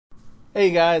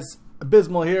Hey guys,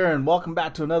 Abysmal here, and welcome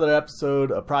back to another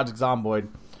episode of Project Zomboid.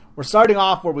 We're starting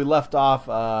off where we left off,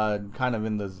 kind of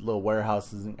in those little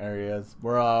warehouses and areas.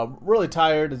 We're really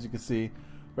tired, as you can see,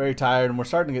 very tired, and we're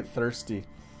starting to get thirsty.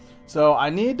 So I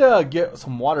need to get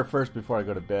some water first before I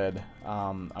go to bed.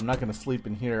 I'm not going to sleep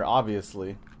in here,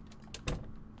 obviously.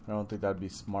 I don't think that would be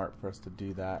smart for us to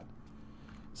do that.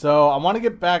 So I want to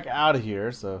get back out of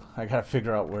here, so I got to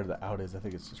figure out where the out is. I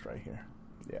think it's just right here.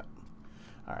 Yeah.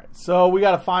 Alright, so we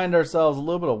got to find ourselves a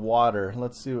little bit of water.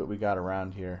 Let's see what we got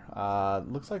around here.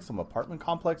 Looks like some apartment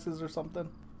complexes or something.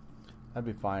 That'd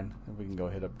be fine if we can go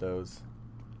hit up those.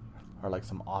 Or like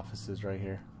some offices right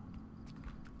here.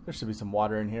 There should be some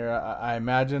water in here. I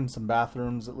imagine some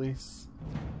bathrooms at least.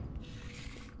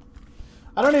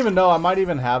 I don't even know. I might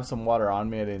even have some water on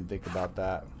me. I didn't think about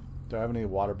that. Do I have any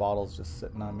water bottles just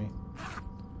sitting on me?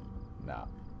 No,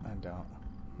 I don't.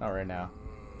 Not right now.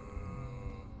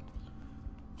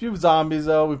 Few zombies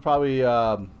though. We probably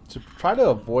should try to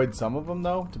avoid some of them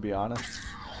though, to be honest,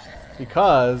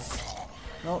 because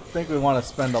I don't think we want to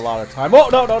spend a lot of time. Oh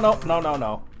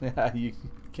no! Yeah, you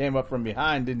came up from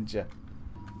behind, didn't you?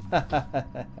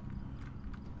 I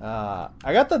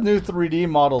got the new 3D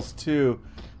models too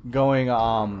going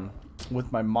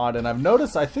with my mod, and I've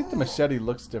noticed I think the machete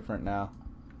looks different now.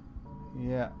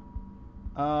 Yeah,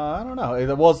 I don't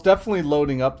know. Well, it's definitely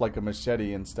loading up like a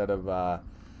machete instead of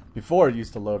before it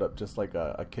used to load up just like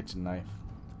a kitchen knife.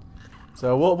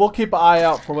 So we'll keep an eye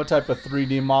out for what type of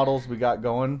 3D models we got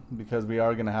going, because we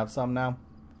are gonna have some now.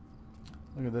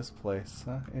 Look at this place,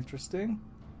 huh? Interesting.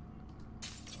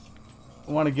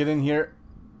 I want to get in here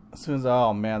as soon as.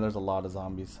 Oh man, there's a lot of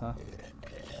zombies, huh?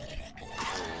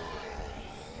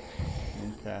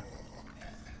 Okay.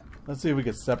 Let's see if we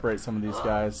can separate some of these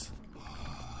guys.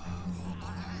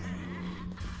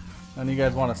 None of you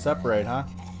guys want to separate, huh?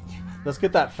 Let's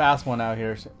get that fast one out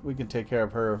here. We can take care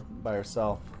of her by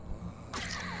herself.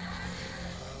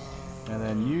 And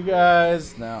then you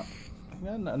guys, no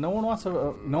one wants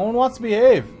to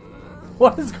behave.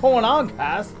 What is going on,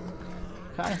 guys?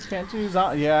 Can't you?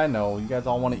 Yeah, I know. You guys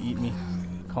all want to eat me.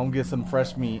 Come get some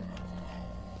fresh meat.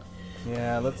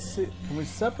 Yeah, let's see. Can we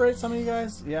separate some of you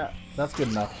guys? Yeah, that's good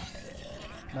enough.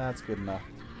 That's good enough.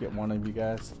 Get one of you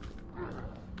guys.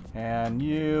 And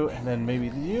you, and then maybe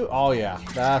you. Oh yeah,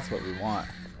 that's what we want.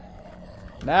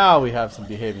 Now we have some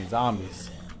behaving zombies.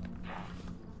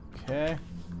 Okay.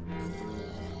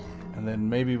 And then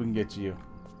maybe we can get you.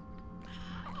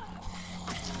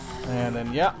 And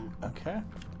then, yeah, okay.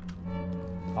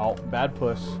 Oh, bad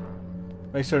push.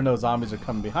 Make sure no zombies are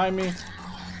coming behind me.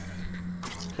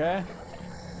 Okay.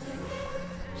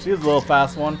 She's a little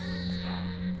fast one.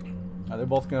 Are they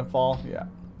both gonna fall? Yeah.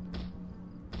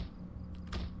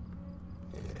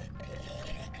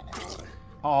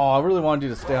 Oh, I really wanted you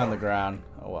to stay on the ground.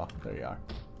 Oh well, there you are.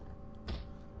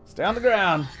 Stay on the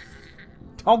ground.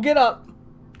 Don't get up.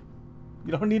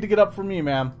 You don't need to get up for me,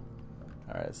 ma'am.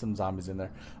 Alright, some zombies in there.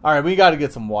 Alright, we gotta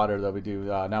get some water though. We do.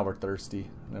 Now we're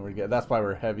thirsty. And that's why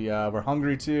we're heavy. We're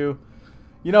hungry too.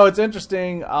 You know, it's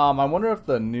interesting. I wonder if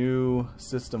the new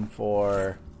system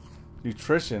for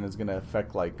nutrition is gonna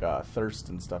affect like thirst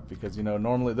and stuff, because you know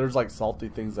normally there's like salty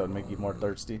things that would make you more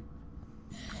thirsty.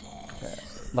 Okay.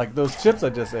 Like those chips I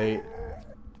just ate,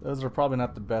 those are probably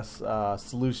not the best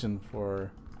solution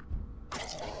for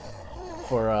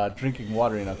drinking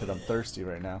water, you know, because I'm thirsty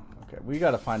right now. Okay, we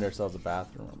got to find ourselves a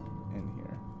bathroom in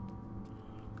here.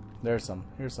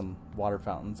 Here's some water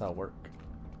fountains. That'll work.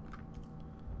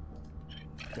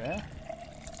 Okay.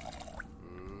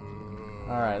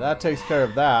 Alright, that takes care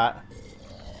of that.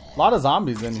 A lot of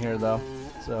zombies in here though,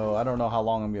 so I don't know how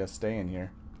long I'm going to stay in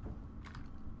here.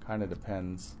 Kind of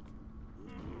depends.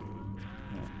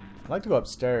 I'd like to go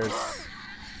upstairs.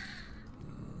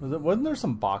 Wasn't there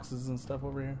some boxes and stuff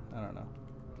over here? I don't know.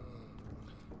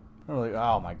 I don't really.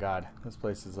 Oh my god, this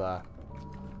place is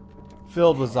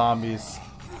filled with zombies.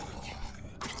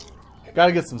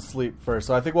 Gotta get some sleep first,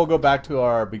 so I think we'll go back to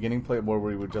our beginning plate where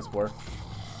we would just work.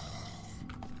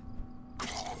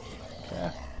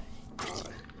 Okay.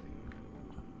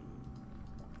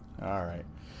 All right.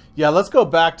 Yeah, let's go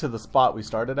back to the spot we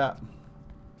started at.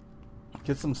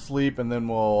 Get some sleep, and then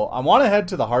I want to head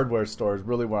to the hardware store is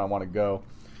really where I want to go.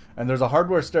 And there's a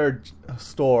hardware store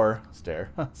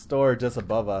just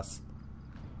above us.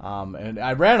 And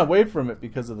I ran away from it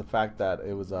because of the fact that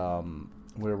it was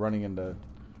we were running into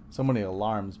so many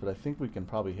alarms, but I think we can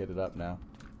probably hit it up now.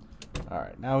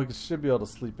 Alright, now we should be able to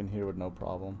sleep in here with no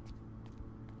problem.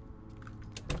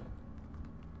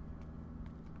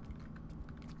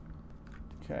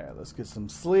 Okay, let's get some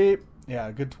sleep. Yeah,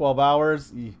 a good 12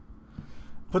 hours.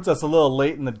 Puts us a little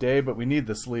late in the day, but we need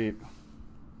the sleep.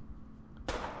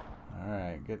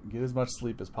 get as much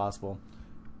sleep as possible.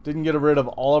 Didn't get rid of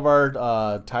all of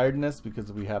our tiredness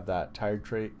because we have that tired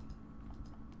trait.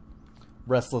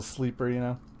 Restless sleeper, you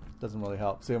know. Doesn't really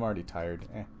help. See, I'm already tired.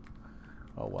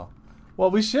 Oh well.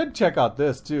 Well, we should check out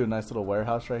this too. Nice little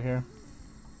warehouse right here.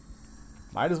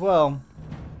 Might as well.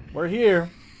 We're here.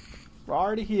 We're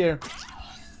already here.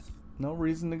 No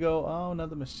reason to go. Oh,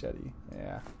 another machete.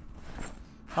 Yeah.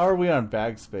 How are we on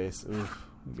bag space? Oof,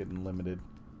 we're getting limited.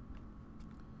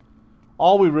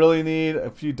 All we really need,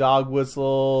 a few dog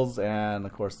whistles, and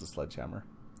of course the sledgehammer.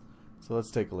 So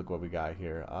let's take a look what we got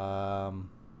here. Oh,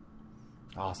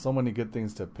 so many good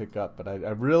things to pick up, but I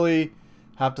really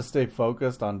have to stay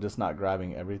focused on just not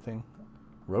grabbing everything.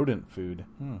 Rodent food.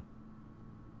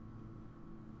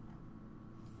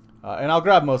 And I'll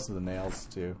grab most of the nails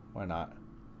too. Why not?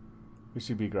 We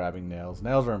should be grabbing nails.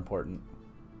 Nails are important.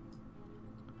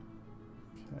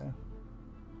 Okay.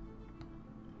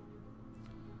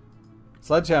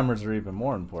 Sledgehammers are even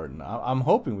more important. I'm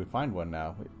hoping we find one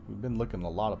now. We've been looking a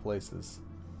lot of places.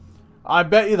 I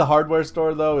bet you the hardware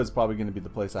store, though, is probably going to be the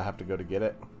place I have to go to get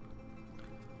it.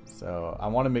 So I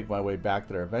want to make my way back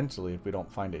there eventually if we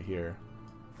don't find it here.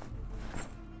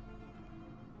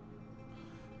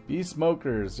 Bee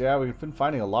smokers. Yeah, we've been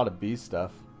finding a lot of bee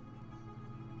stuff.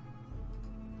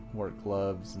 Work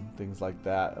gloves and things like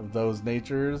that. Of those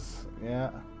natures.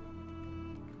 Yeah.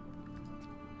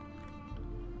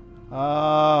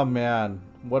 Oh, man.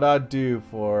 What I'd do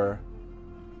for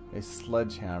a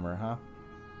sledgehammer, huh?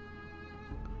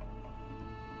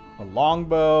 A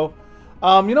longbow.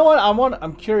 You know what?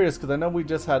 I'm curious because I know we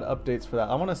just had updates for that.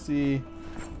 I want to see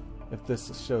if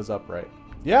this shows up right.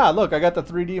 Yeah, look, I got the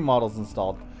 3D models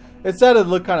installed. It said it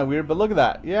looked kind of weird, but look at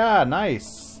that. Yeah,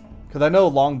 nice. Because I know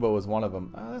longbow was one of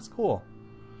them. Oh, that's cool.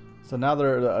 So now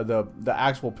the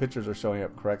actual pictures are showing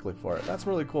up correctly for it. That's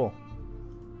really cool.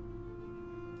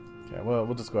 Okay, well,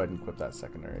 we'll just go ahead and equip that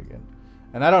secondary again.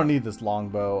 And I don't need this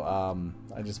longbow.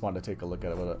 I just wanted to take a look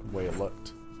at it, the way it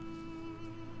looked.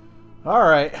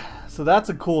 Alright, so that's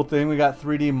a cool thing. We got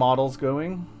 3D models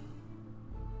going.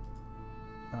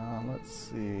 Let's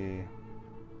see.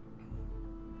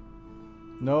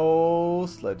 No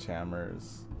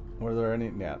sledgehammers. Were there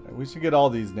any? Yeah, we should get all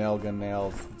these nail gun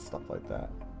nails and stuff like that.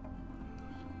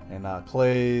 And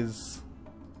clays.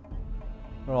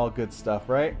 They're all good stuff,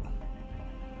 right?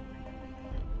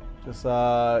 Just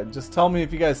tell me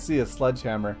if you guys see a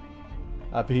sledgehammer.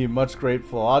 I'd be much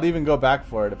grateful. I'll even go back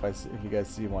for it if you guys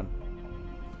see one.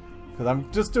 Because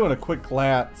I'm just doing a quick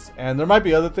glance, and there might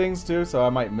be other things too, so I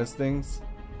might miss things.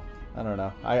 I don't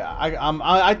know.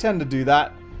 I tend to do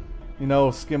that. You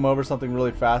know, skim over something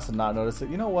really fast and not notice it.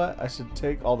 You know what? I should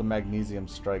take all the magnesium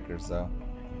strikers though.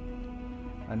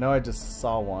 I know I just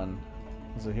saw one.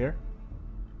 Is it here?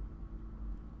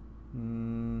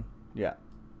 Yeah.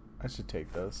 I should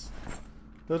take those.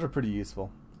 Those are pretty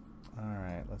useful.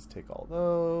 Alright, let's take all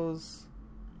those.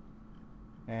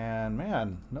 And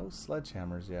man, no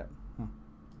sledgehammers yet.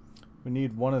 We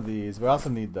need one of these. We also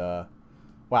need the...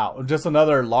 Wow, just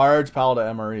another large pallet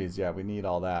of MREs. Yeah, we need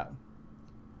all that.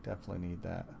 Definitely need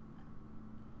that.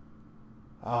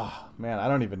 Oh, man, I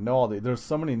don't even know all these. There's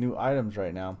so many new items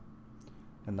right now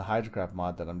in the Hydrocraft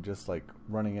mod that I'm just like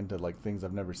running into like things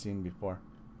I've never seen before.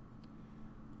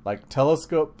 Like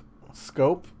telescope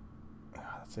scope.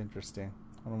 That's interesting.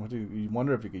 I don't know what you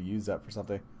wonder if you could use that for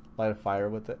something. Light a fire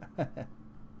with it.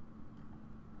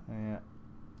 Yeah.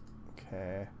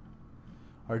 Okay.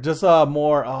 Or just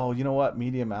more. Oh, you know what?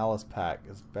 Medium Alice pack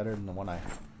is better than the one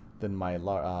than my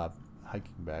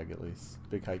hiking bag, at least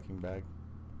big hiking bag.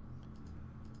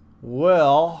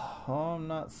 Well, I'm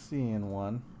not seeing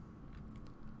one.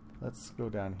 Let's go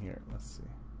down here. Let's see.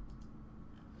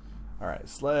 All right,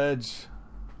 sledge.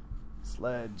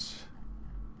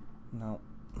 No,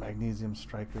 magnesium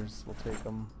strikers. We'll take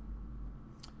them.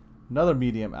 Another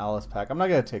medium Alice pack. I'm not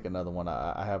gonna take another one.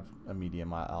 I have a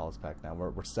medium Alice pack now.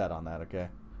 We're set on that. Okay.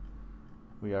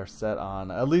 We are set on,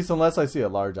 at least unless I see a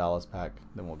large Alice pack,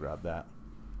 then we'll grab that.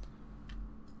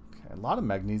 Okay, a lot of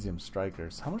magnesium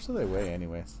strikers. How much do they weigh,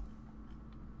 anyways?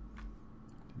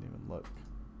 Didn't even look.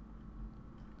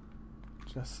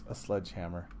 Just a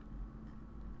sledgehammer.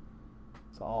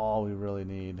 That's all we really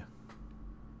need.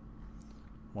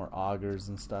 More augers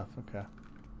and stuff. Okay.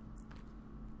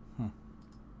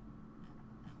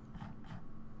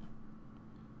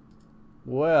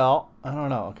 Well, I don't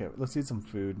know. Okay, let's eat some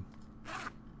food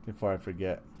before I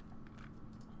forget.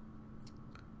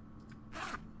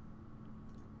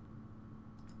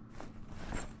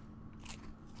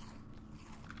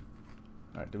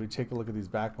 Alright, did we take a look at these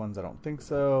back ones? I don't think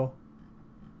so.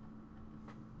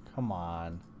 Come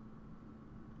on.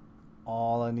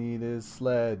 All I need is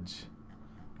sledge.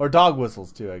 Or dog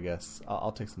whistles too, I guess.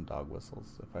 I'll take some dog whistles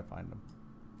if I find them.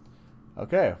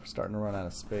 Okay, we're starting to run out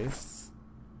of space.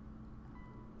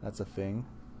 That's a thing.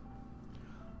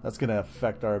 That's going to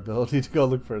affect our ability to go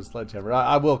look for a sledgehammer.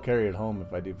 I will carry it home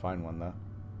if I do find one, though.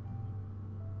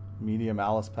 Medium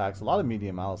Alice packs. A lot of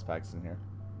medium Alice packs in here.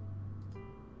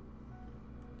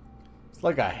 It's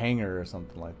like a hanger or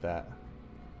something like that.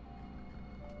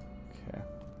 Okay,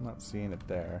 I'm not seeing it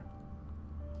there.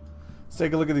 Let's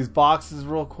take a look at these boxes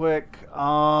real quick.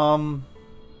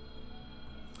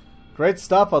 Great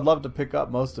stuff. I'd love to pick up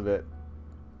most of it.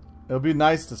 It would be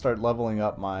nice to start leveling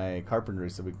up my carpentry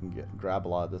so we can grab a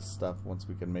lot of this stuff once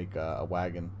we can make a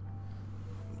wagon.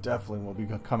 Definitely will be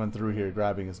coming through here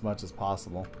grabbing as much as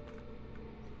possible.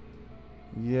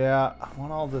 Yeah, I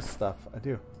want all this stuff. I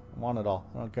do. I want it all.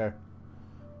 I don't care.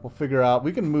 We'll figure out.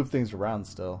 We can move things around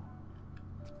still.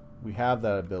 We have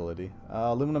that ability.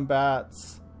 Aluminum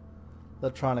bats,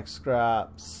 electronic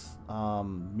scraps,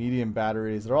 medium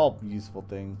batteries. They're all useful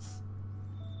things.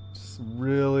 Just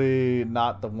really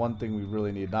not the one thing we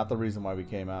really need. Not the reason why we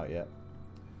came out yet.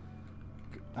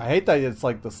 I hate that it's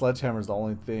like the sledgehammer is the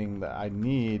only thing that I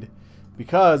need,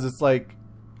 because it's like,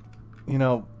 you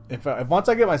know, if once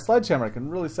I get my sledgehammer, I can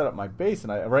really set up my base,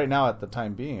 and right now at the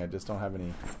time being, I just don't have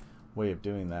any way of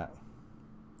doing that.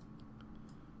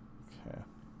 Okay.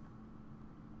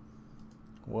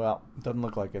 Well, doesn't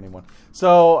look like anyone.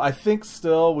 So I think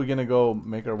still we're gonna go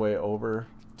make our way over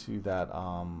to that.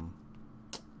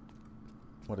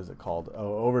 What is it called?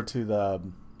 Oh, over to the.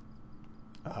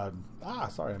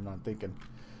 Sorry, I'm not thinking.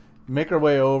 Make our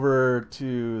way over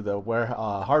to the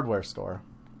hardware store.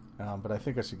 But I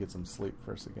think I should get some sleep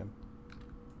first again.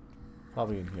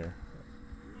 Probably in here.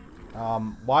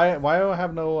 Why do I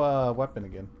have no weapon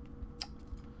again?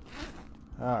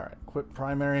 Alright, equip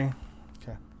primary.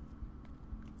 Okay.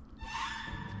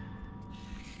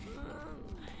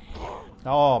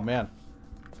 Oh, man.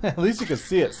 At least you can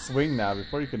see it swing now.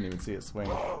 Before you couldn't even see it swing.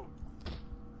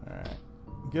 Alright.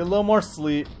 Get a little more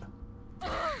sleep.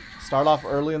 Start off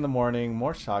early in the morning.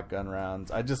 More shotgun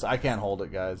rounds. I can't hold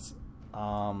it, guys.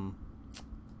 Unless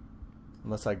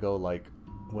I go like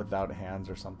without hands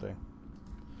or something.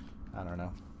 I don't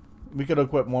know. We could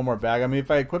equip one more bag. I mean,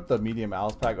 if I equip the medium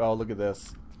Alice pack. Oh, look at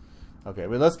this. Okay,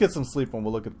 wait, let's get some sleep and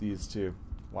we'll look at these too.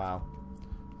 Wow.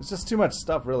 It's just too much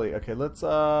stuff, really. Okay, let's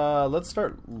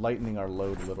start lightening our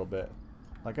load a little bit.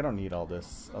 Like, I don't need all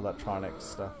this electronic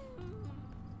stuff.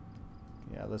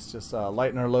 Yeah, let's just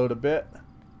lighten our load a bit.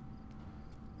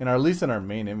 At least in our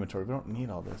main inventory, we don't need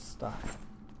all this stuff.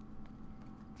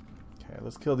 Okay,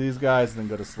 let's kill these guys and then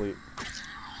go to sleep.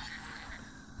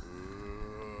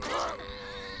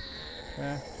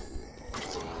 Okay.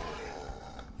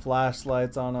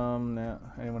 Flashlights on them. No.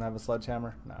 Anyone have a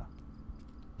sledgehammer? No.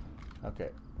 Okay,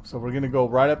 so we're gonna go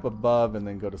right up above and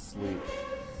then go to sleep.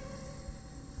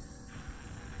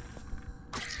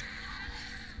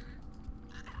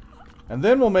 And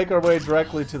then we'll make our way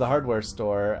directly to the hardware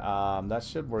store. That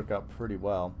should work out pretty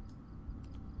well.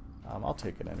 I'll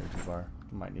take an energy bar.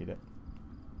 I might need it.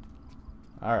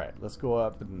 Alright, let's go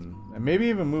up and maybe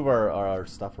even move our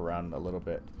stuff around a little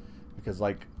bit. Because,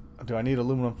 like, do I need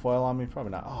aluminum foil on me?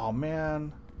 Probably not. Oh,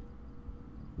 man.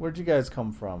 Where'd you guys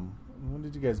come from? When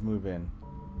did you guys move in?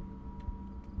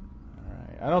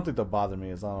 Alright, I don't think they'll bother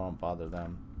me as long as I don't bother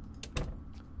them.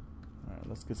 Alright,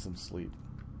 let's get some sleep.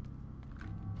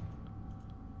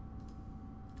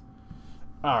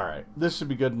 Alright, this should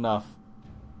be good enough.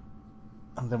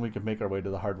 And then we can make our way to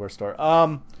the hardware store.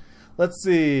 Let's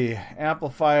see.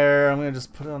 Amplifier, I'm going to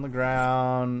just put it on the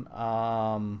ground.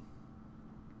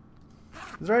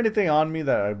 Is there anything on me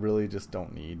that I really just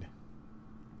don't need?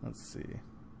 Let's see.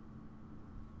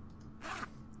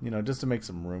 You know, just to make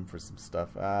some room for some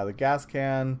stuff. The gas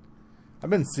can.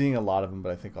 I've been seeing a lot of them,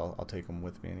 but I think I'll take them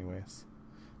with me anyways.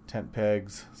 Tent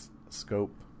pegs,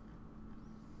 scope.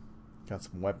 Got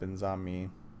some weapons on me.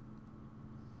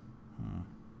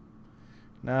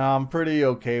 Now I'm pretty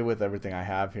okay with everything I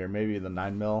have here. Maybe the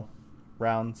 9mm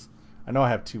rounds. I know I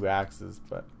have 2 axes,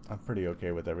 but I'm pretty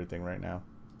okay with everything right now.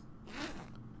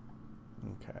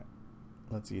 Okay,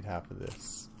 let's eat half of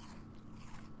this.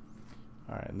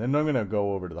 Alright, and then I'm going to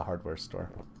go over to the hardware store.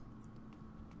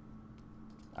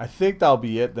 I think that'll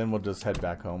be it, then we'll just head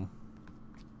back home.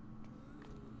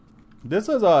 This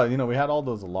is, you know, we had all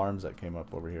those alarms that came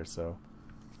up over here, so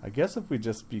I guess if we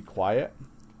just be quiet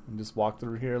and just walk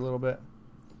through here a little bit,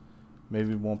 maybe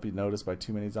we won't be noticed by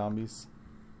too many zombies.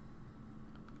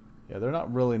 Yeah, they're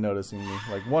not really noticing me.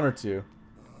 Like 1 or 2.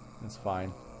 That's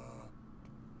fine.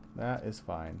 That is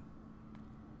fine.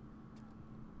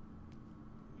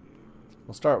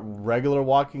 We'll start regular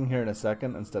walking here in a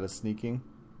second instead of sneaking.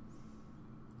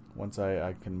 once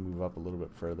I can move up a little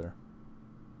bit further.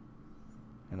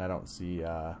 And I don't see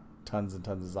tons and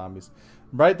tons of zombies.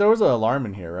 Right, there was an alarm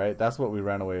in here, right? That's what we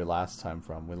ran away last time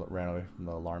from. We ran away from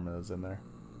the alarm that was in there.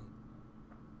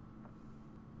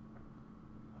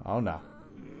 Oh no.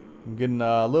 I'm getting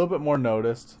a little bit more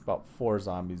noticed. About 4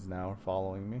 zombies now are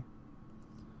following me.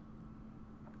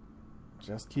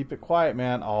 Just keep it quiet,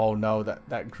 man. Oh no,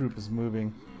 that group is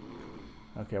moving.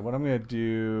 Okay, what I'm going to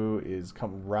do is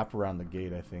come wrap around the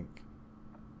gate, I think.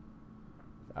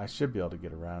 I should be able to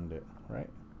get around it, right?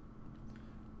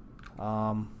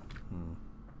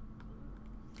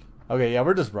 Okay, yeah,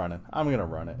 we're just running. I'm going to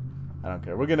run it. I don't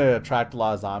care. We're going to attract a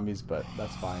lot of zombies, but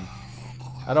that's fine.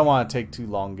 I don't want to take too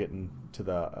long getting to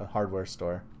the hardware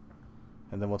store.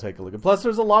 And then we'll take a look. And plus,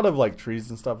 there's a lot of like trees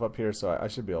and stuff up here, so I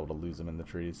should be able to lose them in the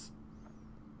trees.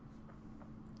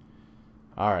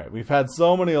 Alright, we've had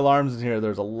so many alarms in here.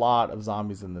 There's a lot of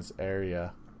zombies in this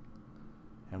area.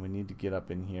 And we need to get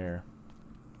up in here.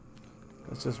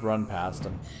 Let's just run past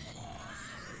them.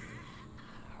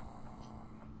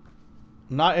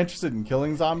 I'm not interested in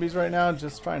killing zombies right now.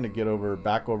 Just trying to get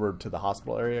back over to the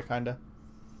hospital area, kinda.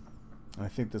 I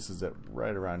think this is it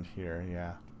right around here,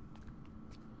 yeah.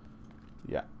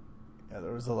 Yeah,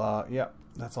 there was a lot. Yep,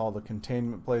 that's all the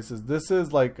containment places. This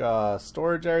is like a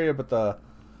storage area, but the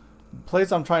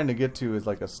place I'm trying to get to is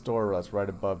like a store that's right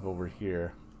above over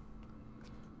here.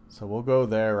 So we'll go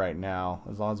there right now,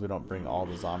 as long as we don't bring all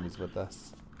the zombies with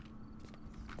us.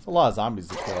 It's a lot of zombies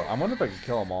to kill. I wonder if I can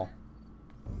kill them all.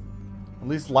 At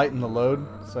least lighten the load,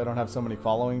 so I don't have so many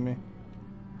following me.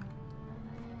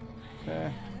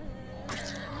 Okay.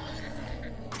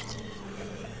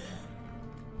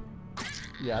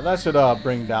 Yeah, that should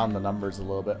bring down the numbers a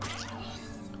little bit.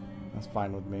 That's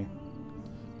fine with me.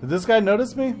 Did this guy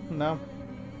notice me? No?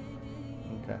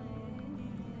 Okay.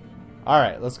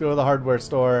 Alright, let's go to the hardware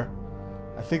store.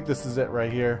 I think this is it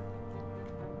right here.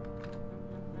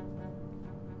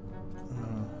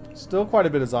 Still quite a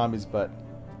bit of zombies, but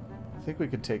I think we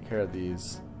could take care of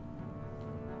these.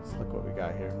 Let's look what we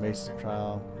got here. Mason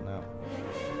trial. No.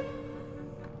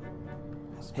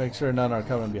 Let's make sure none are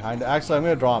coming behind it. Actually, I'm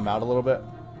going to draw them out a little bit.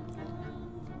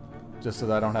 Just so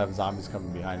that I don't have zombies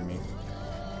coming behind me.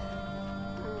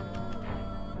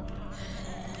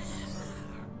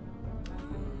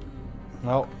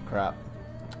 Oh, crap.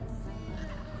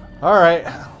 Alright.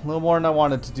 A little more than I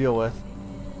wanted to deal with.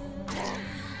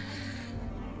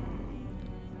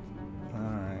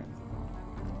 Alright.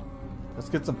 Let's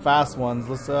get some fast ones.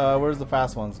 Let's, where's the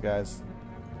fast ones, guys?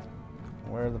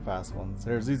 Where are the fast ones?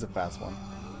 He's a fast one.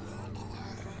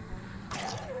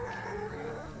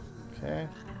 Okay.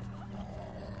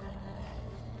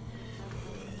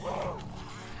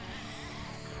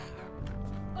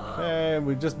 Okay,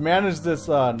 we just managed this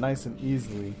nice and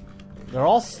easily. They're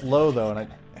all slow though, and I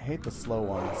hate the slow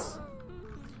ones.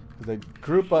 Because they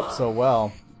group up so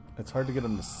well, it's hard to get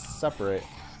them to separate.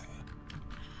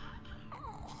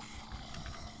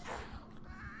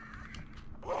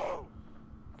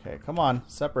 Okay, come on,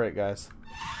 separate, guys.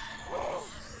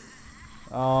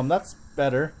 That's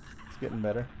better. It's getting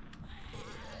better.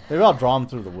 Maybe I'll draw them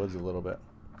through the woods a little bit.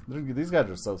 These guys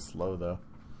are so slow, though.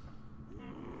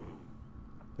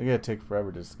 They're gonna take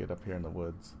forever just to get up here in the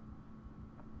woods.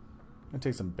 I'm gonna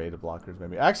take some beta blockers,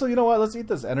 maybe. Actually, you know what? Let's eat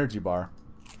this energy bar.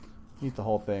 Eat the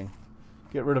whole thing.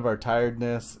 Get rid of our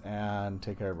tiredness and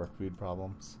take care of our food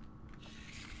problems.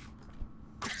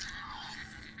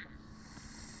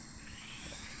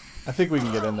 I think we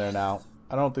can get in there now.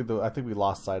 I think we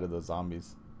lost sight of those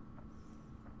zombies.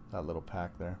 That little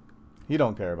pack there. He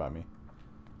don't care about me.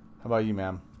 How about you,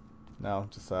 ma'am? No,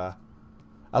 just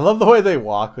I love the way they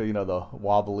walk. You know, the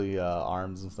wobbly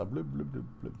arms and stuff. Bloop, bloop,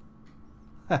 bloop,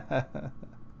 bloop.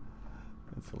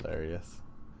 It's hilarious.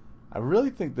 I really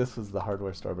think this was the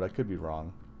hardware store, but I could be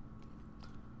wrong.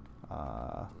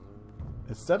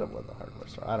 It said it was the hardware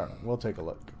store. I don't know. We'll take a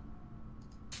look.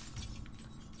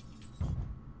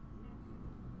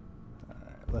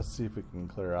 Alright, let's see if we can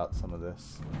clear out some of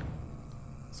this.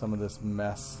 Some of this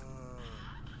mess.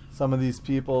 Some of these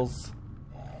peoples.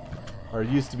 Or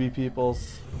used to be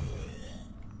peoples.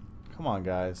 Come on,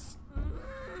 guys.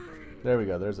 There we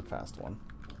go. There's a fast one.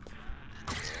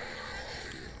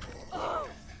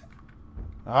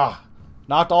 Ah!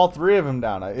 Knocked all 3 of them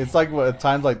down. It's like at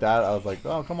times like that, I was like,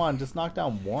 oh, come on, just knock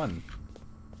down 1.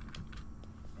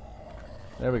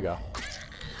 There we go.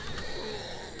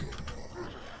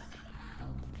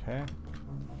 Okay.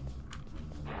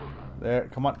 There,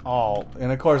 come on. Oh,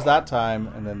 and of course that time,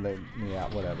 and then they, yeah,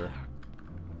 whatever.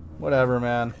 Whatever,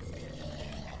 man.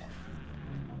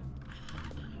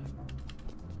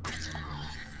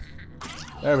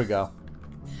 There we go.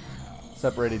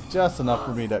 Separated just enough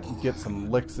for me to get some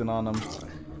licks in on them.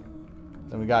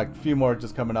 Then we got a few more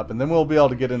just coming up, and then we'll be able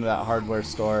to get into that hardware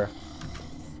store.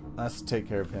 Let's take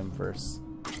care of him first.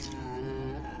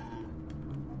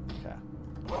 Okay.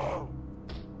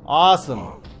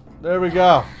 Awesome. There we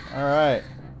go. Alright.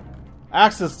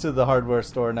 Access to the hardware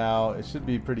store now. It should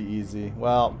be pretty easy.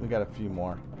 Well, we got a few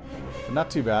more. But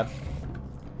not too bad.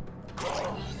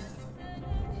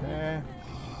 Okay.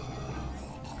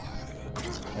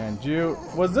 And you...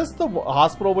 Was this the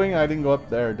hospital wing? I didn't go up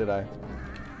there, did I?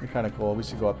 You're kind of cool. We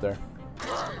should go up there.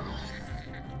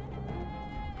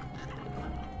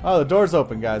 Oh, the door's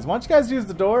open, guys. Why don't you guys use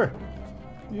the door?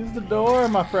 Use the door,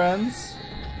 my friends.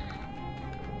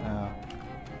 Oh.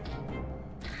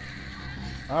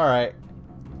 Alright.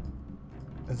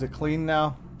 Is it clean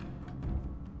now?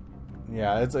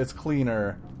 Yeah, it's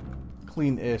cleaner.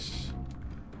 Clean-ish.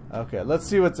 Okay, let's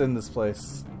see what's in this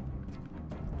place.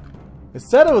 It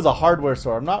said it was a hardware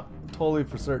store. I'm not totally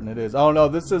for certain it is. Oh no,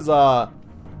 this is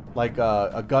like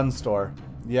a gun store.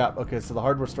 Yeah, okay, so the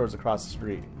hardware store is across the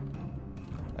street.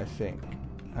 I think.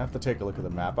 I have to take a look at the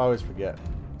map. I always forget.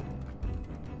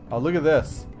 Oh, look at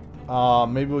this.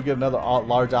 Maybe we'll get another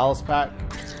large Alice pack.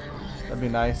 That'd be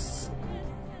nice.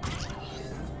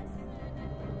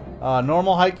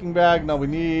 Normal hiking bag. No, we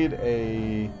need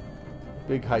a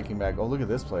big hiking bag. Oh, look at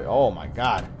this place. Oh my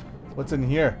god. What's in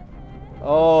here?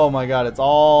 Oh my god, it's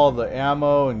all the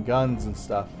ammo and guns and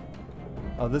stuff.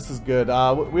 Oh, this is good.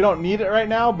 We don't need it right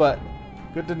now, but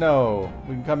good to know.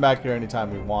 We can come back here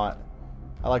anytime we want.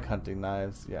 I like hunting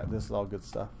knives. Yeah, this is all good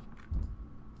stuff.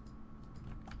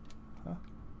 Huh?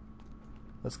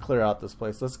 Let's clear out this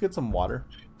place. Let's get some water.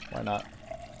 Why not?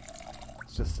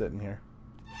 It's just sitting here.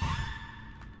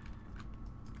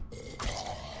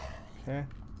 Okay.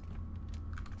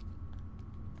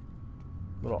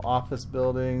 Little office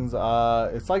buildings.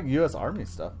 It's like U.S. Army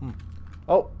stuff.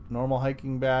 Oh, normal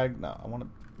hiking bag. No, I want a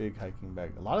big hiking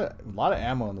bag. A lot of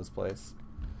ammo in this place.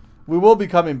 We will be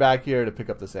coming back here to pick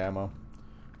up this ammo.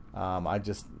 I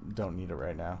just don't need it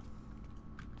right now.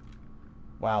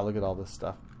 Wow, look at all this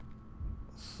stuff.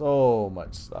 So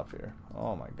much stuff here.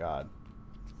 Oh my god.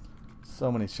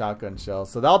 So many shotgun shells.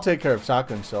 So that'll take care of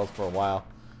shotgun shells for a while.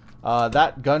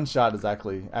 That gunshot is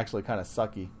actually kind of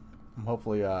sucky.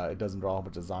 Hopefully it doesn't draw a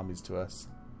bunch of zombies to us.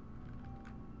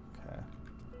 Okay.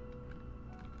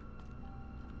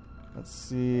 Let's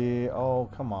see. Oh,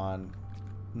 come on.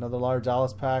 Another large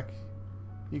Alice pack.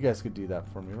 You guys could do that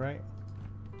for me, right?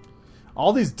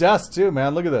 All these desks too,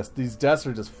 man. Look at this. These desks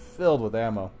are just filled with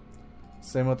ammo.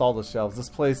 Same with all the shelves. This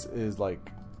place is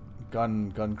like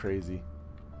gun crazy.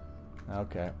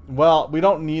 Okay. Well, we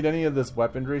don't need any of this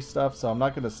weaponry stuff, so I'm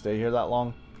not going to stay here that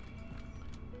long.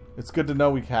 It's good to know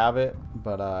we have it,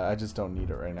 but I just don't need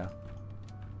it right now.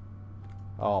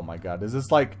 Oh my god. Is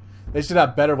this like... They should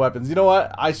have better weapons. You know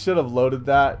what? I should have loaded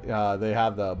that. They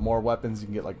have the more weapons. You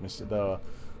can get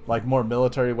like more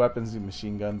military weapons,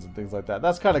 machine guns and things like that.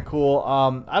 That's kind of cool.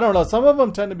 I don't know. Some of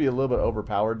them tend to be a little bit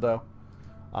overpowered though,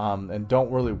 and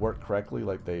don't really work correctly.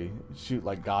 Like they shoot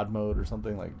like God mode or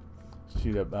something. Like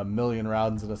shoot a million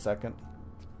rounds in a second.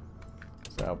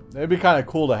 So it'd be kind of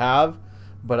cool to have,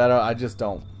 but I just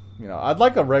don't. You know, I'd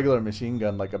like a regular machine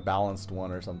gun, like a balanced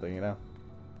one or something. You know.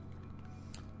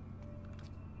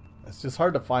 It's just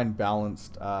hard to find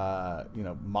balanced, you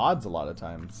know, mods a lot of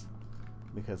times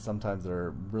because sometimes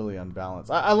they're really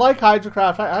unbalanced. I like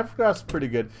Hydrocraft. Hydrocraft's pretty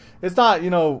good. It's not, you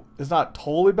know, it's not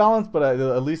totally balanced, but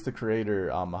at least the creator,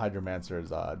 Hydromancer,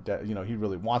 is, you know, he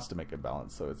really wants to make it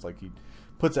balanced. So it's like he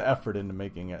puts an effort into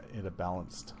making it a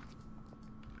balanced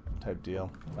type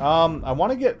deal. I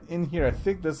want to get in here. I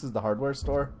think this is the hardware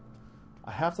store.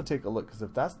 I have to take a look because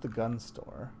if that's the gun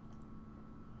store,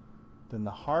 then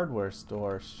the hardware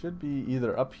store should be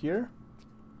either up here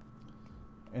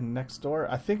and next door.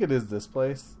 I think it is this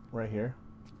place right here.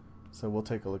 So we'll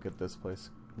take a look at this place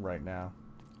right now.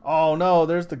 Oh no,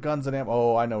 there's the guns and ammo.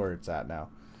 Oh, I know where it's at now.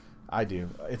 I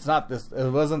do. It's not this.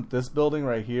 It wasn't this building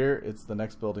right here. It's the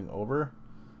next building over,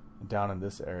 down in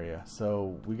this area.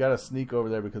 So we gotta sneak over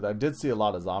there because I did see a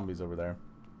lot of zombies over there.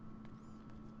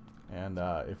 And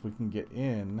if we can get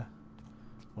in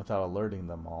without alerting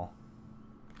them all,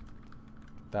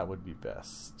 that would be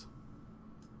best.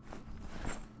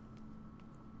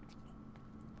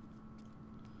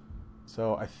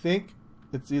 So I think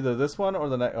it's either this one or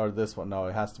or this one. No,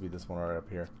 it has to be this one right up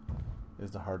here.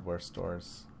 Is the hardware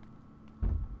stores.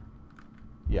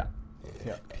 Yeah.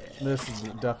 Yeah. This is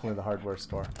definitely the hardware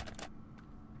store.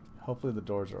 Hopefully the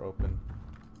doors are open.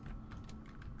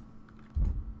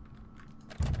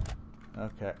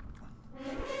 Okay.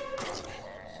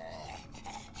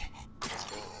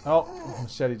 Oh,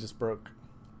 machete just broke.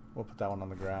 We'll put that one on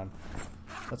the ground.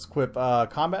 Let's equip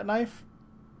combat knife.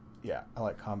 Yeah, I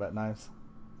like combat knives.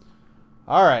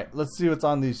 Alright, let's see what's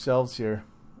on these shelves here.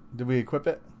 Did we equip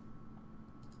it?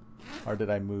 Or did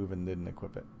I move and didn't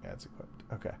equip it? Yeah, it's equipped.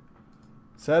 Okay.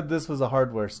 Said this was a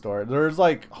hardware store. There's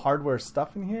like hardware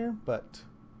stuff in here, but...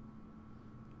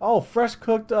 Oh, fresh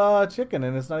cooked chicken,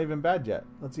 and it's not even bad yet.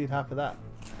 Let's eat half of that.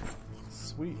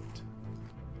 Sweet.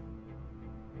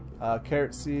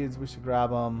 Carrot seeds, we should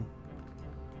grab them.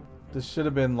 This should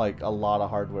have been like a lot of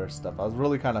hardware stuff. I was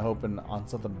really kind of hoping on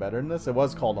something better than this. It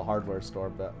was called a hardware store,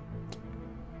 but...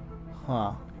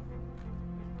 Huh.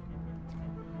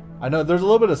 I know there's a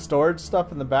little bit of storage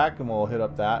stuff in the back, and we'll hit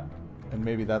up that. And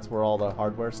maybe that's where all the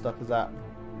hardware stuff is at.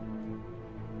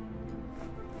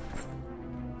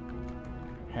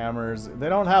 Hammers. They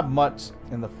don't have much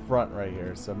in the front right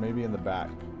here, so maybe in the back.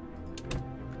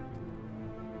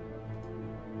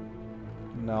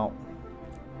 No.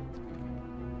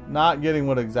 Not getting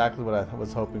exactly what I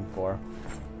was hoping for.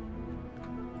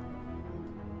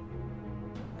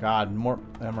 God, more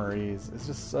MREs. It's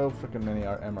just so freaking many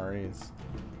MREs.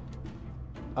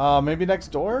 Maybe next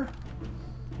door?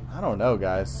 I don't know,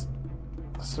 guys.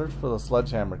 The search for the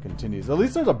sledgehammer continues. At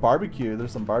least there's a barbecue.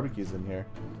 There's some barbecues in here.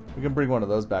 We can bring one of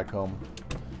those back home.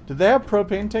 Did they have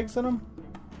propane tanks in them?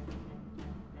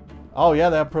 Oh, yeah,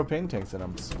 they have propane tanks in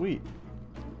them. Sweet.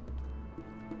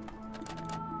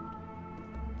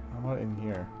 What in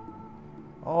here?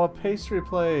 Oh, a pastry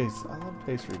place. I love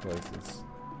pastry places.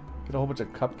 Get a whole bunch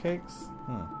of cupcakes.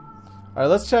 Alright,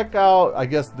 let's check out, I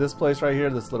guess, this place right here.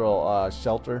 This little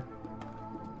shelter.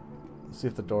 Let's see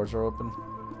if the doors are open.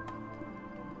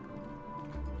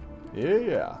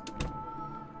 Yeah.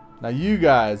 Now you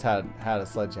guys had a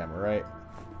sledgehammer, right?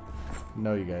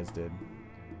 No, you guys did.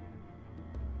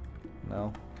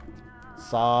 No.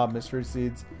 Saw, mystery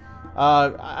seeds.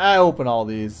 I open all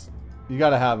these. You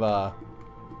gotta have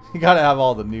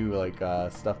all the new like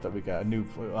stuff that we got. New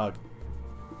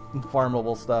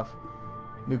farmable stuff.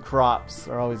 New crops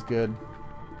are always good.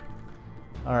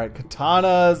 All right,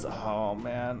 katanas. Oh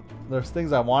man, there's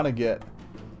things I want to get,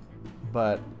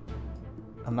 but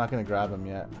I'm not gonna grab them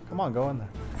yet. Come on, go in there.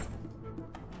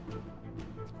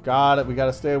 Got it. We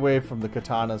gotta stay away from the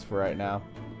katanas for right now.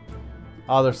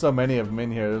 Oh, there's so many of them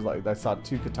in here. There's like I saw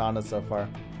 2 katanas so far.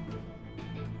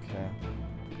 Okay.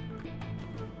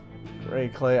 Gray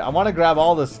clay. I want to grab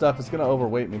all this stuff. It's gonna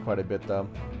overweight me quite a bit though.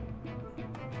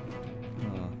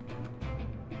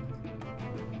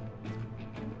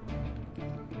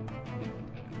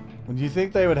 Do you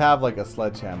think they would have like a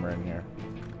sledgehammer in here?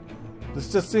 This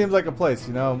just seems like a place,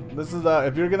 you know. This is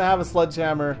if you're gonna have a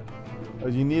sledgehammer, or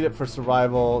you need it for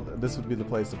survival, this would be the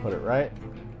place to put it, right?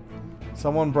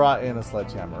 Someone brought in a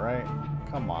sledgehammer, right?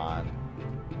 Come on.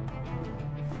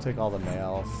 Take all the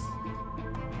nails.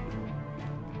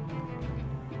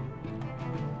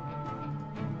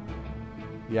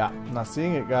 Yeah, not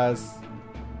seeing it, guys.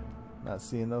 Not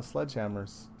seeing those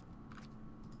sledgehammers.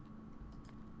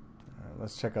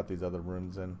 Let's check out these other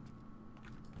rooms in.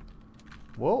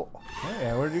 Whoa!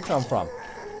 Hey, where did you come from?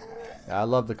 Yeah, I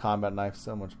love the combat knife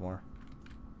so much more.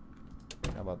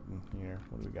 How about in here?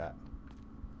 What do we got?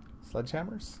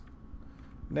 Sledgehammers?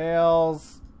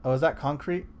 Nails. Oh, is that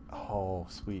concrete? Oh,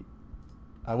 sweet.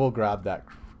 I will grab that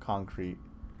concrete.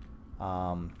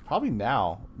 Probably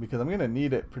now, because I'm going to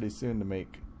need it pretty soon to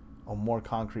make more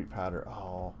concrete powder.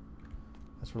 Oh.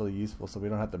 That's really useful so we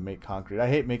don't have to make concrete. I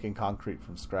hate making concrete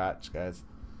from scratch, guys.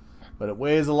 But it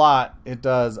weighs a lot. It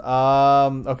does.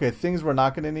 Okay, things we're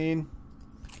not going to need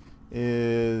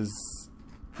is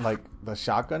like the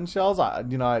shotgun shells. I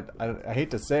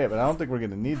hate to say it, but I don't think we're going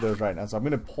to need those right now. So I'm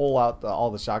going to pull out all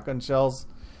the shotgun shells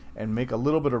and make a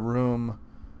little bit of room.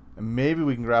 And maybe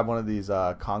we can grab one of these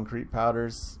concrete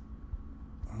powders.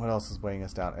 What else is weighing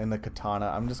us down? And the katana.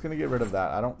 I'm just going to get rid of that.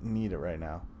 I don't need it right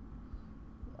now.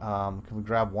 Can we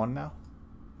grab one now?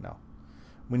 No.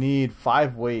 We need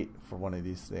 5 weight for one of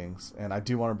these things, and I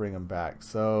do want to bring them back.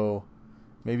 So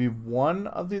maybe one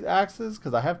of these axes,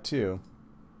 because I have 2.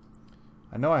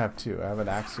 I know I have 2. I have an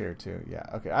axe here too. Yeah.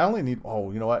 Okay. I only need.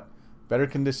 Oh, you know what? Better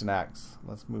condition axe.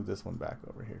 Let's move this one back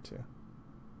over here too.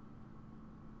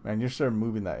 Man, you're sure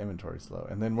moving that inventory slow,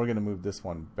 and then we're gonna move this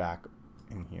one back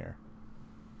in here.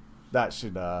 That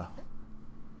should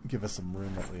give us some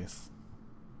room at least.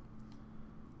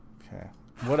 Okay.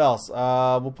 What else?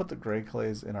 We'll put the gray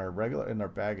clays in our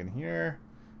bag in here,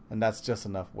 and that's just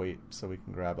enough weight so we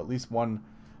can grab at least 1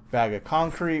 bag of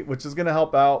concrete, which is gonna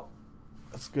help out.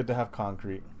 It's good to have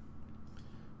concrete,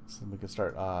 so we can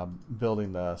start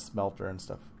building the smelter and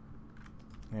stuff,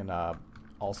 and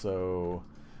also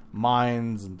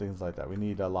mines and things like that. We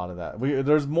need a lot of that.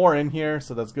 There's more in here,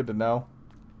 so that's good to know.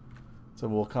 So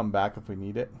we'll come back if we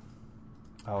need it.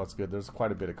 Oh, it's good. There's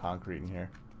quite a bit of concrete in here.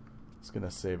 It's going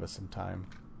to save us some time.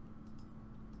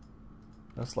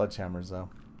 No sledgehammers, though,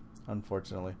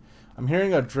 unfortunately. I'm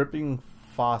hearing a dripping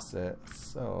faucet,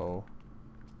 so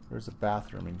there's a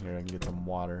bathroom in here. I can get some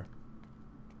water.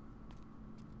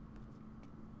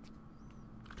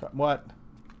 What?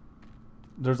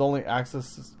 There's only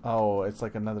access. Oh, it's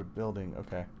like another building.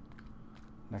 Okay.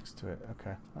 Next to it.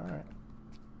 Okay. Alright.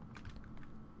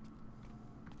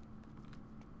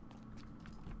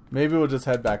 Maybe we'll just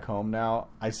head back home now.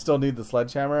 I still need the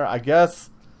sledgehammer. I guess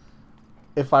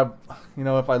if I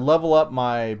level up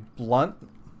my blunt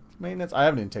maintenance. I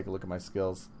haven't even taken a look at my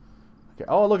skills. Okay.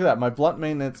 Oh, look at that. My blunt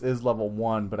maintenance is level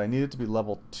 1, but I need it to be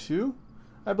level 2,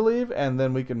 I believe, and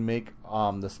then we can make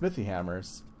the smithy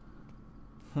hammers.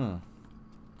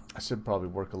 I should probably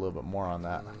work a little bit more on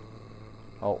that.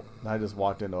 Oh, I just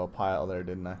walked into a pile there,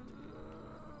 didn't I?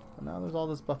 And now there's all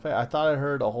this buffet. I thought I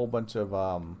heard a whole bunch of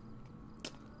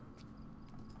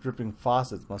dripping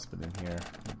faucets. Must have been in here,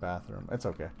 in the bathroom. It's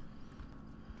okay.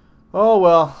 Oh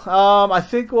well. I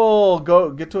think we'll go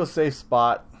get to a safe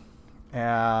spot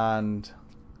and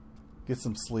get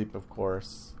some sleep, of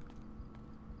course.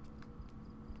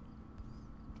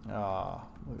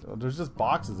 There's just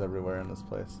boxes everywhere in this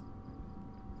place.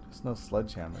 There's no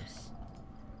sledgehammers.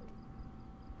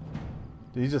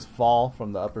 Did he just fall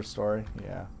from the upper story?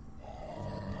 Yeah.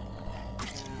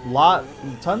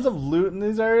 Tons of loot in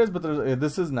these areas, but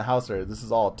this isn't a house area. This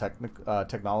is all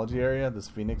technology area, this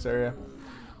Phoenix area.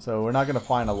 So we're not going to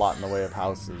find a lot in the way of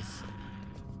houses.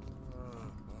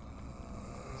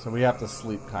 So we have to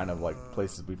sleep kind of like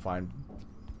places we find.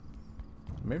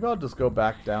 Maybe I'll just go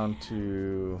back down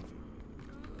to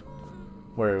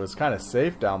where it was kind of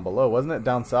safe down below. Wasn't it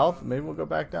down south? Maybe we'll go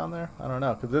back down there? I don't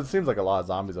know, because it seems like a lot of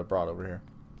zombies are brought over here.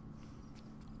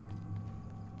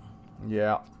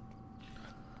 Yeah.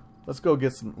 Let's go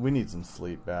get some. We need some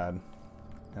sleep bad.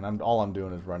 And all I'm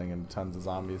doing is running into tons of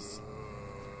zombies.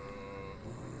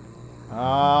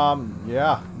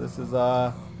 Yeah, this is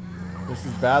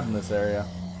bad in this area.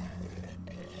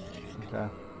 Okay.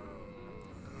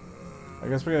 I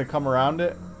guess we're gonna come around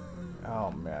it.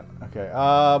 Oh man. Okay.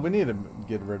 We need to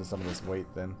get rid of some of this weight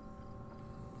then.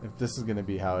 If this is gonna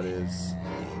be how it is.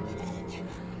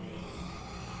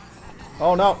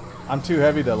 Oh no! I'm too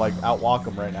heavy to like outwalk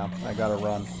them right now. I gotta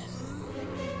run.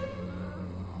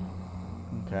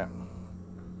 Okay.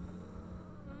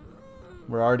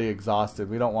 We're already exhausted.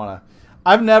 We don't want to.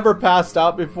 I've never passed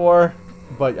out before,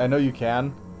 but I know you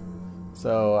can.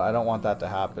 So I don't want that to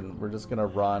happen. We're just gonna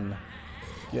run.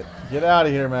 Get out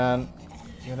of here, man.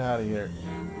 Get out of here.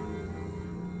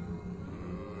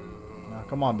 Now,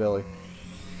 come on, Billy.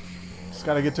 Just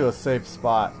gotta get to a safe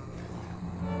spot.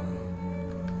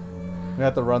 We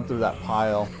have to run through that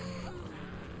pile.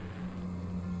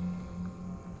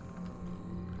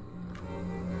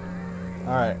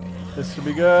 Alright. This should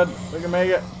be good. We can make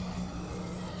it.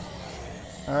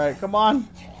 Alright, come on.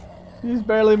 He's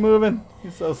barely moving.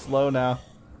 He's so slow now.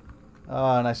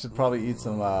 Oh, and I should probably eat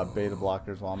some beta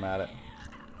blockers while I'm at it.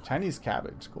 Chinese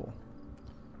cabbage, cool.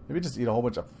 Maybe just eat a whole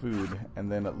bunch of food,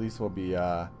 and then at least we'll be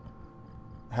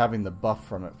having the buff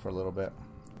from it for a little bit.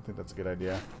 I think that's a good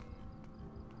idea.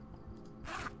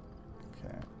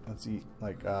 Okay, let's eat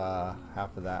like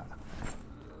half of that.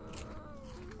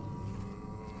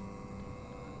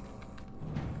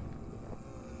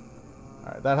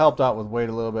 Alright, that helped out with weight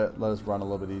a little bit. Let us run a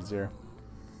little bit easier.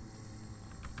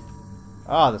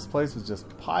 Ah, this place was just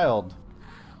piled.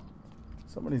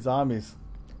 So many zombies.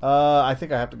 I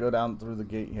think I have to go down through the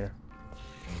gate here.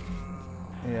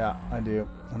 Yeah, I do.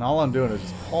 And all I'm doing is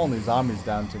just pulling these zombies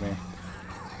down to me.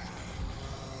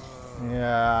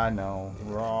 Yeah, I know.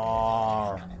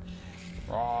 Roar.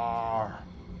 Roar.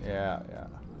 Yeah, yeah.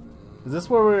 Is this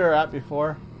where we were at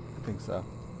before? I think so.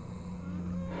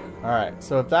 Alright,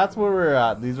 so if that's where we're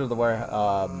at, these are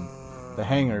the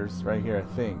hangars right here,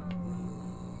 I think.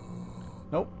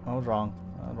 Nope, I was wrong.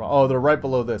 Oh, they're right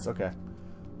below this. Okay.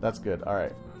 That's good.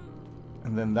 Alright.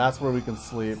 And then that's where we can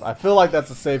sleep. I feel like that's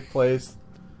a safe place.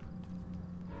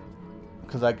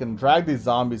 Because I can drag these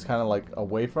zombies kind of like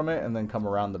away from it and then come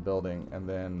around the building. And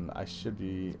then I should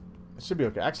be... It should be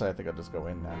okay. Actually, I think I'll just go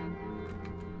in now.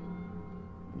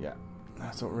 Yeah.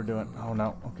 That's what we're doing. Oh,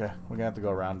 no. Okay. We're going to have to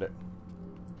go around it.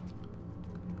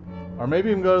 Or maybe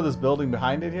even go to this building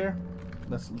behind it here.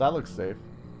 That looks safe.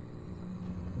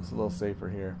 Looks a little safer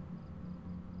here.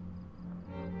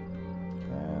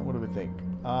 Okay, what do we think?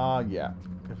 Yeah.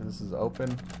 If this is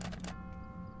open.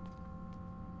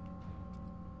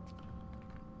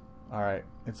 Alright,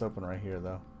 it's open right here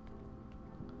though.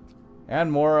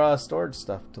 And more storage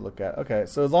stuff to look at. Okay,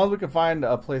 so as long as we can find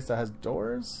a place that has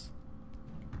doors.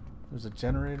 There's a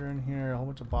generator in here, a whole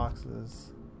bunch of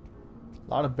boxes.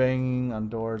 A lot of banging on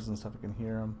doors and stuff. I can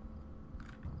hear them.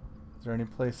 Is there any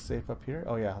place safe up here?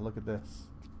 Oh yeah, look at this.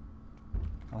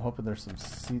 I'm hoping there's some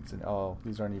seats in. Oh,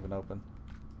 these aren't even open.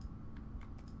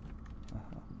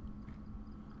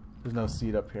 There's no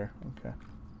seat up here. Okay.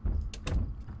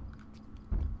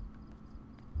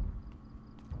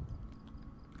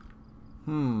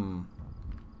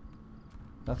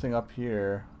 Nothing up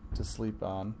here to sleep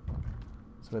on.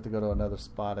 So we have to go to another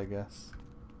spot, I guess.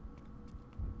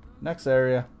 Next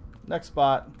area. Next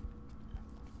spot.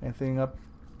 Anything up?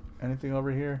 Anything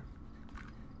over here?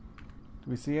 Do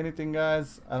we see anything,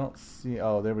 guys? I don't see.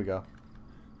 Oh, there we go.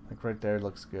 Like right there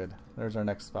looks good. There's our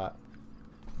next spot.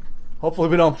 Hopefully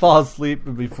we don't fall asleep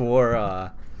before,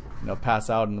 you know, pass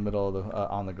out in the middle of the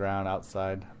on the ground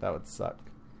outside. That would suck.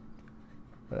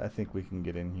 But I think we can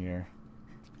get in here.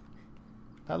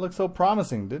 That looked so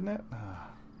promising, didn't it?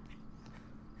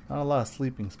 Not a lot of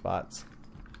sleeping spots.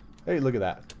 Hey, look at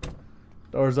that.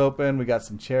 Doors open. We got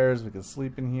some chairs. We can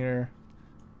sleep in here.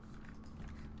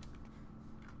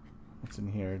 What's in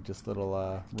here? Just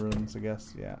little rooms, I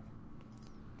guess. Yeah.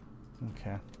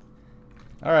 Okay.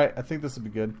 Alright, I think this will be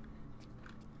good.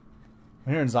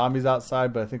 I'm hearing zombies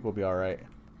outside, but I think we'll be alright.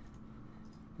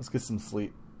 Let's get some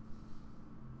sleep.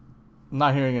 I'm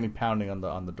not hearing any pounding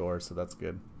on the door, so that's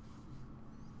good.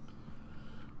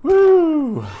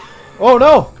 Woo! Oh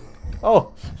no!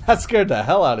 Oh, that scared the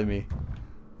hell out of me.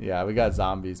 Yeah, we got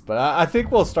zombies, but I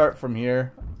think we'll start from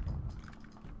here.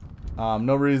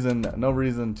 No reason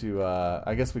to.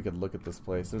 I guess we could look at this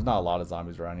place. There's not a lot of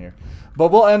zombies around here,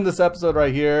 but we'll end this episode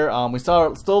right here. We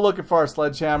still looking for our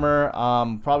sledgehammer.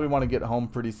 Probably want to get home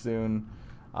pretty soon.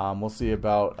 We'll see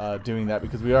about doing that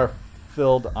because we are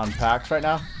filled on packs right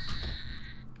now.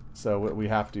 So we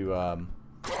have to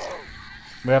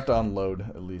unload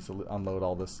at least unload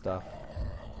all this stuff.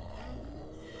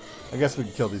 I guess we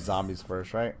can kill these zombies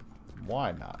first, right?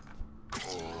 Why not?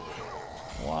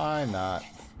 Why not?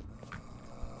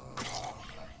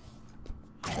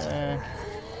 Okay.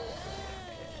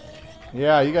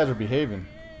 Yeah, you guys are behaving.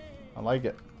 I like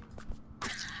it.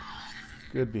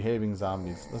 Good behaving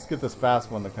zombies. Let's get this fast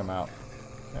one to come out.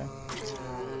 Okay.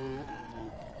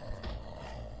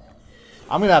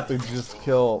 I'm gonna have to just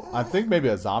kill. I think maybe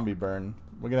a zombie burn.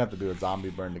 We're gonna have to do a zombie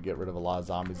burn to get rid of a lot of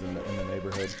zombies in the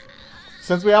neighborhood.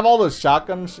 Since we have all those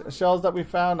shotgun shells that we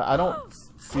found, I don't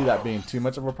see that being too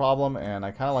much of a problem, and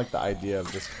I kind of like the idea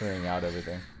of just clearing out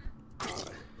everything.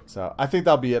 So I think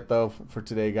that'll be it though for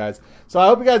today, guys. So I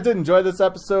hope you guys did enjoy this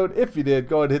episode. If you did,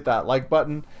 go ahead and hit that like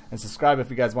button and subscribe if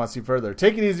you guys want to see further.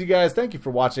 Take it easy, guys. Thank you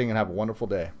for watching and have a wonderful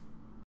day.